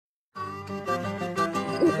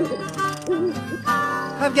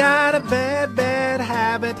I've got a bad, bad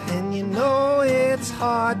habit, and you know it's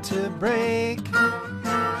hard to break.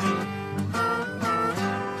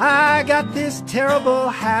 I got this terrible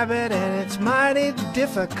habit, and it's mighty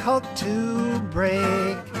difficult to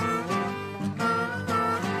break.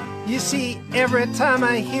 You see, every time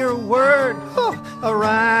I hear a word, a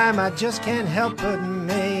rhyme I just can't help but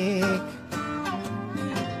make.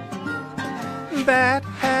 Bat,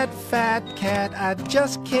 hat, fat, cat, I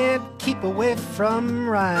just can't keep away from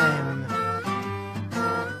rhyme.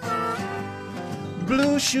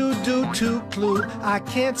 Blue shoe, doo, to clue, I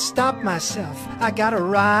can't stop myself, I gotta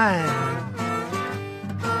rhyme.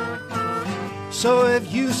 So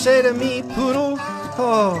if you say to me, poodle,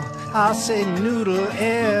 I'll say noodle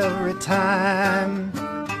every time.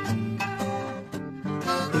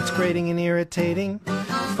 It's grating and irritating,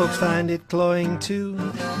 folks find it cloying too,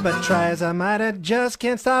 but try as I might, I just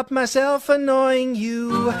can't stop myself annoying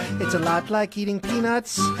you. It's a lot like eating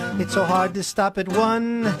peanuts, it's so hard to stop at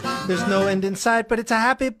one. There's no end in sight, but it's a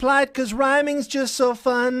happy plight, 'cause rhyming's just so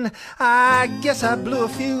fun. I guess I blew a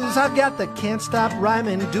fuse, I've got the can't stop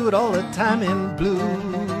rhyming, do it all the time in blues.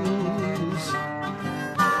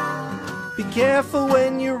 Be careful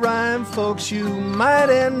when you rhyme, folks, you might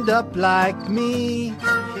end up like me.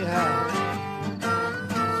 Yeah.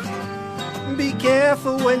 Be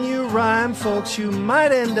careful when you rhyme, folks, you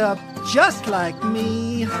might end up just like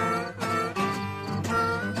me.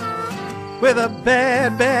 With a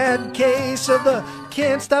bad, bad case of the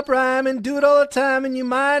can't stop rhyming, do it all the time, and you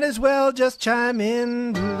might as well just chime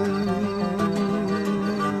in blues.